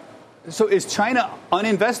government. So is China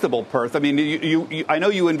uninvestable, Perth? I mean, I know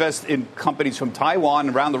you invest in companies from Taiwan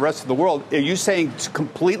and around the rest of the world. Are you saying to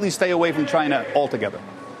completely stay away from China altogether?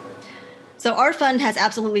 So our fund has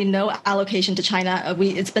absolutely no allocation to China.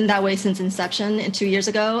 It's been that way since inception 2 years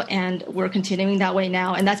ago, and we're continuing that way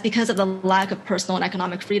now. And that's because of the lack of personal and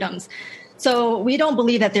economic freedoms. So we don't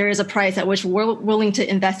believe that there is a price at which we're willing to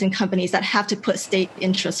invest in companies that have to put state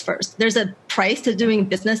interests first. There's a price to doing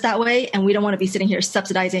business that way, and we don't want to be sitting here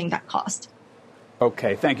subsidizing that cost.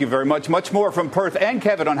 Okay, thank you very much. Much more from Perth and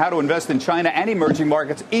Kevin on how to invest in China and emerging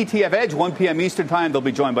markets. ETF Edge, 1 p.m. Eastern Time. They'll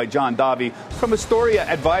be joined by John Davi from Astoria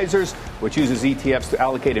Advisors, which uses ETFs to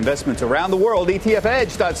allocate investments around the world.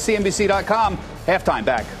 ETFedge.cnbc.com. Halftime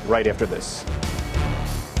back right after this.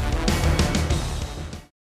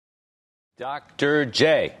 Dr.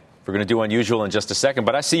 J, we're going to do unusual in just a second,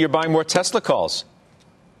 but I see you're buying more Tesla calls.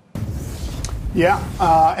 Yeah,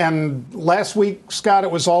 and last week, Scott, it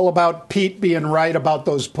was all about Pete being right about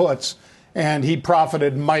those puts, and he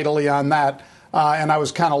profited mightily on that, and I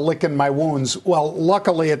was kind of licking my wounds. Well,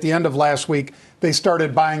 luckily, at the end of last week, they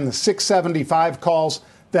started buying the 675 calls,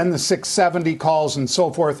 then the 670 calls, and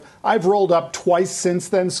so forth. I've rolled up twice since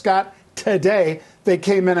then, Scott. Today, they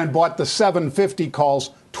came in and bought the 750 calls,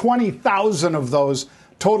 20,000 of those.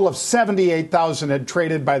 Total of 78,000 had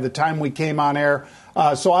traded by the time we came on air.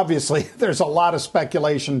 So obviously, there's a lot of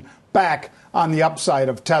speculation back on the upside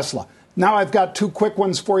of Tesla. Now I've got two quick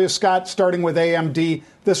ones for you, Scott, starting with AMD.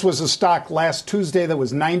 This was a stock last Tuesday that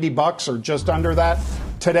was $90 or just under that.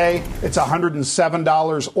 Today, it's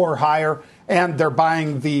 $107 or higher, and they're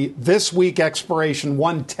buying the this week expiration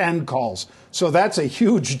 110 calls. So that's a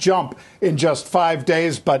huge jump in just 5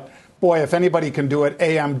 days. But boy, if anybody can do it,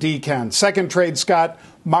 AMD can. Second trade, Scott,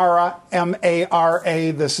 Mara,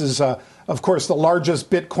 M-A-R-A. This is, of course, the largest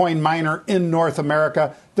Bitcoin miner in North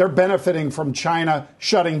America. They're benefiting from China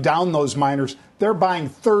shutting down those miners. They're buying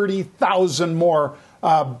 30,000 more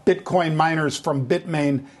Bitcoin miners from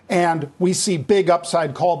Bitmain. And we see big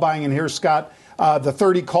upside call buying in here, Scott. The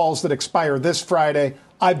 30 calls that expire this Friday.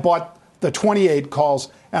 I bought the 28 calls,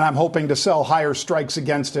 and I'm hoping to sell higher strikes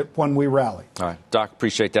against it when we rally. All right, Doc,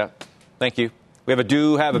 appreciate that. Thank you. We have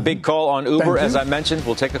a big call on Uber, as I mentioned.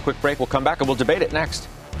 We'll take a quick break. We'll come back, and we'll debate it next.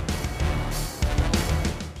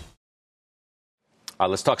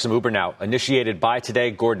 Let's talk some Uber now. Initiated by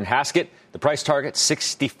today, Gordon Haskett. The price target,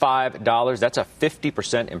 $65. That's a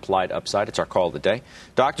 50% implied upside. It's our call of the day.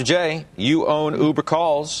 Dr. J, you own Uber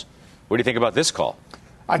calls. What do you think about this call?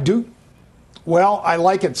 I do. Well, I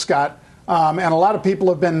like it, Scott. And a lot of people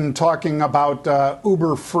have been talking about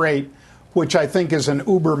Uber Freight, which I think is an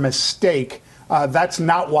Uber mistake. That's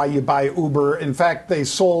not why you buy Uber. In fact, they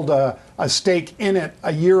sold a stake in it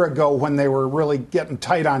a year ago when they were really getting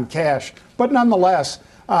tight on cash. But nonetheless,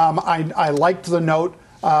 I liked the note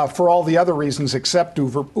for all the other reasons except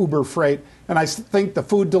Uber Freight. And I think the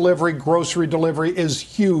food delivery, grocery delivery is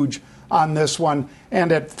huge on this one.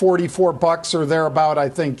 And at $44 or thereabout, I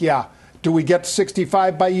think, yeah. Do we get to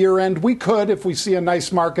 65 by year end? We could if we see a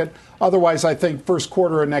nice market. Otherwise, I think first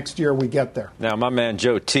quarter of next year we get there. Now, my man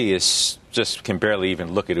Joe T can barely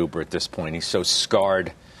even look at Uber at this point. He's so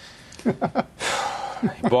scarred. He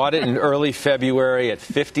bought it in early February at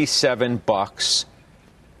 $57,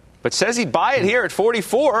 but says he'd buy it here at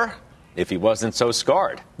 44 if he wasn't so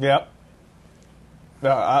scarred. Yep.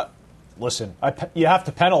 Listen, you have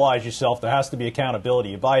to penalize yourself. There has to be accountability.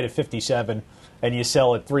 You buy it at 57 and you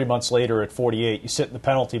sell it 3 months later at 48. You sit in the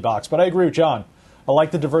penalty box. But I agree with John. I like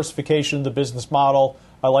the diversification of the business model.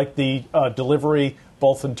 I like the delivery,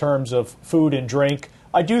 both in terms of food and drink.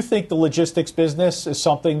 I do think the logistics business is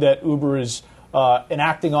something that Uber is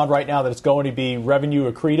enacting on right now, that it's going to be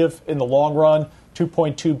revenue accretive in the long run,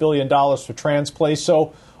 $2.2 billion for Transplace.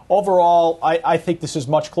 So overall, I think this is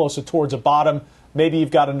much closer towards a bottom. Maybe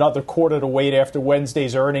you've got another quarter to wait after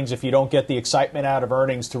Wednesday's earnings if you don't get the excitement out of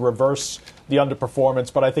earnings to reverse the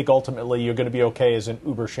underperformance. But I think ultimately you're going to be okay as an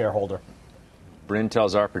Uber shareholder. Bryn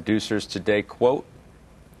tells our producers today, quote,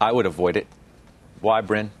 I would avoid it. Why,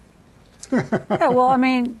 Bryn? Yeah, well, I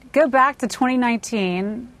mean, go back to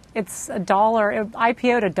 2019. It's $1. It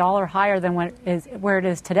IPO'd $1 higher than where it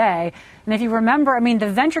is today. And if you remember, I mean, the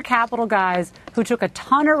venture capital guys who took a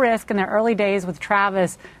ton of risk in their early days with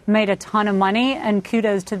Travis made a ton of money, and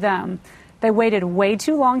kudos to them. They waited way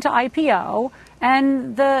too long to IPO,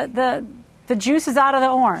 and the juice is out of the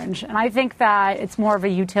orange. And I think that it's more of a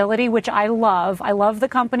utility, which I love. I love the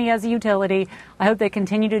company as a utility. I hope they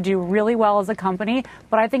continue to do really well as a company.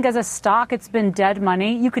 But I think as a stock, it's been dead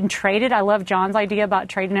money. You can trade it. I love John's idea about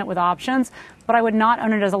trading it with options. But I would not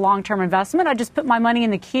own it as a long-term investment. I just put my money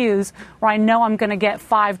in the queues where I know I'm going to get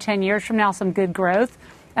 5-10 years from now some good growth.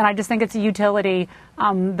 And I just think it's a utility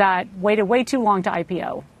that waited way too long to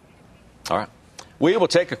IPO. All right. We will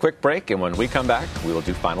take a quick break. And when we come back, we will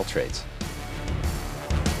do final trades.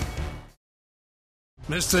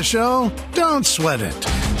 Missed the show? Don't sweat it.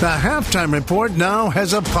 The Halftime Report now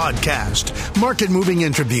has a podcast. Market-moving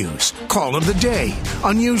interviews, call of the day,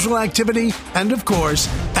 unusual activity, and, of course,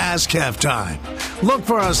 Ask Halftime. Look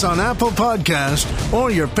for us on Apple Podcast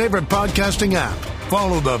or your favorite podcasting app.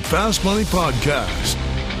 Follow the Fast Money Podcast.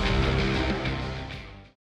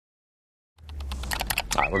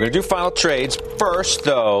 All right, we're going to do final trades. First,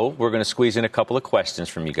 though, we're going to squeeze in a couple of questions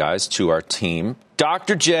from you guys to our team.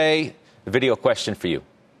 Dr. J, the video question for you.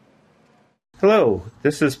 Hello,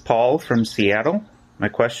 this is Paul from Seattle. My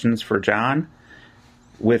question's for John.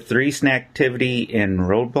 With recent activity in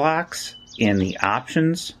roadblocks, in the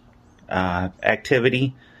options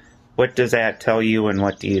activity. What does that tell you, and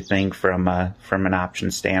what do you think from an option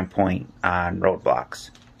standpoint on roadblocks?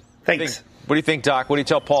 Thanks. What do you think, Doc? What do you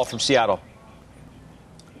tell Paul from Seattle?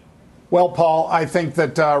 Well, Paul, I think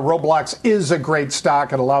that Roblox is a great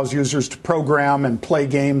stock. It allows users to program and play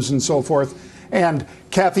games and so forth. And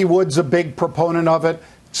Cathie Wood's a big proponent of it.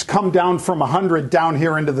 It's come down from 100 down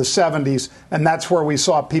here into the 70s, and that's where we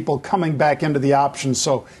saw people coming back into the options.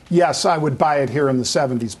 So, yes, I would buy it here in the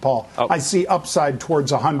 70s, Paul. Oh. I see upside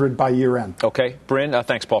towards 100 by year end. Okay. Bryn,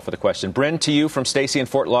 thanks, Paul, for the question. Bryn, to you from Stacy in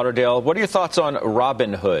Fort Lauderdale. What are your thoughts on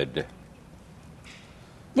Robinhood?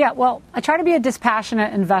 Yeah, well, I try to be a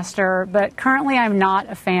dispassionate investor, but currently I'm not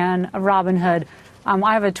a fan of Robinhood.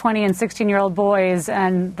 I have a 20 and 16-year-old boys,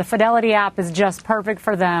 and the Fidelity app is just perfect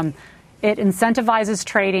for them. It incentivizes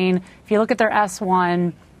trading. If you look at their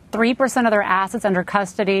S1, 3% of their assets under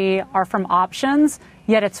custody are from options,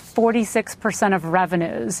 yet it's 46% of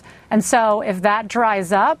revenues. And so if that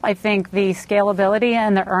dries up, I think the scalability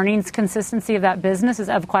and the earnings consistency of that business is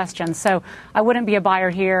of question. So I wouldn't be a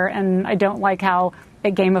buyer here, and I don't like how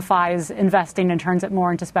it gamifies investing and turns it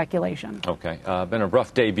more into speculation. Okay. Been a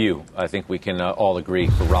rough debut, I think we can all agree,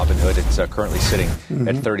 for Robinhood. It's currently sitting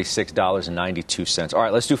at $36.92. All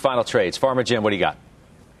right, let's do final trades. Farmer Jim, what do you got?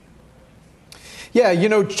 Yeah,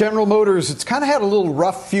 General Motors, it's kind of had a little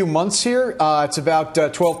rough few months here. It's about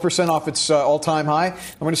 12% off its all-time high.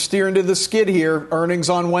 I'm going to steer into the skid here. Earnings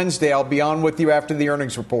on Wednesday. I'll be on with you after the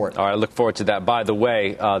earnings report. All right, I look forward to that. By the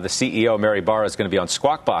way, the CEO, Mary Barra, is going to be on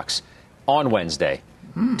Squawk Box on Wednesday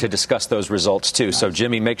to discuss those results, too. Nice. So,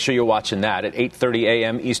 Jimmy, make sure you're watching that at 8:30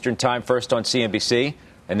 a.m. Eastern Time, first on CNBC,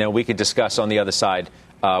 and then we can discuss on the other side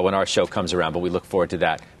when our show comes around, but we look forward to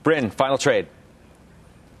that. Bryn, final trade.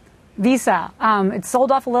 Visa. It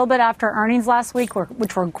sold off a little bit after earnings last week,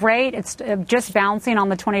 which were great. It's just bouncing on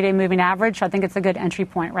the 20-day moving average. I think it's a good entry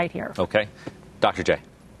point right here. Okay. Dr. J.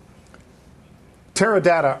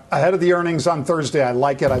 Teradata, ahead of the earnings on Thursday. I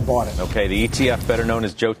like it. I bought it. Okay. The ETF, better known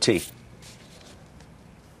as Joe T.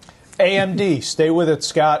 AMD, stay with it,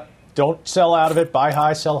 Scott. Don't sell out of it. Buy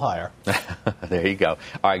high, sell higher. There you go.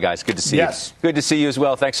 All right, guys. Good to see you. Good to see you as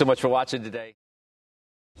well. Thanks so much for watching today.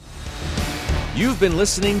 You've been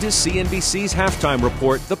listening to CNBC's Halftime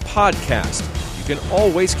Report, the podcast. You can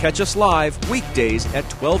always catch us live weekdays at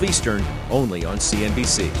 12 Eastern, only on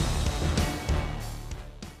CNBC.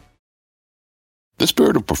 The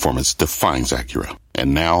spirit of performance defines Acura,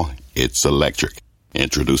 and now it's electric.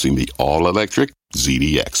 Introducing the all-electric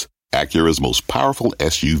ZDX, Acura's most powerful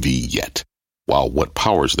SUV yet. While what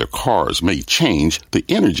powers their cars may change, the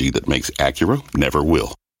energy that makes Acura never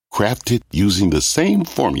will. Crafted using the same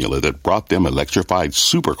formula that brought them electrified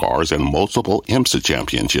supercars and multiple IMSA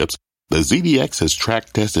championships, the ZDX has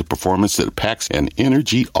track-tested performance that packs an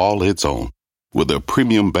energy all its own. With a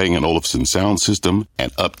premium Bang & Olufsen sound system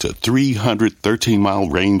and up to 313-mile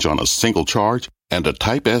range on a single charge, and a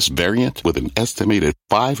Type S variant with an estimated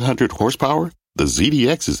 500 horsepower, the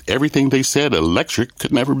ZDX is everything they said electric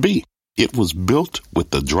could never be. It was built with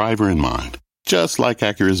the driver in mind, just like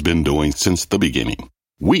Acura's been doing since the beginning.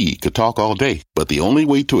 We could talk all day, but the only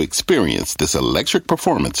way to experience this electric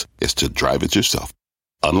performance is to drive it yourself.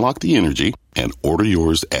 Unlock the energy and order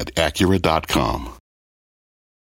yours at Acura.com.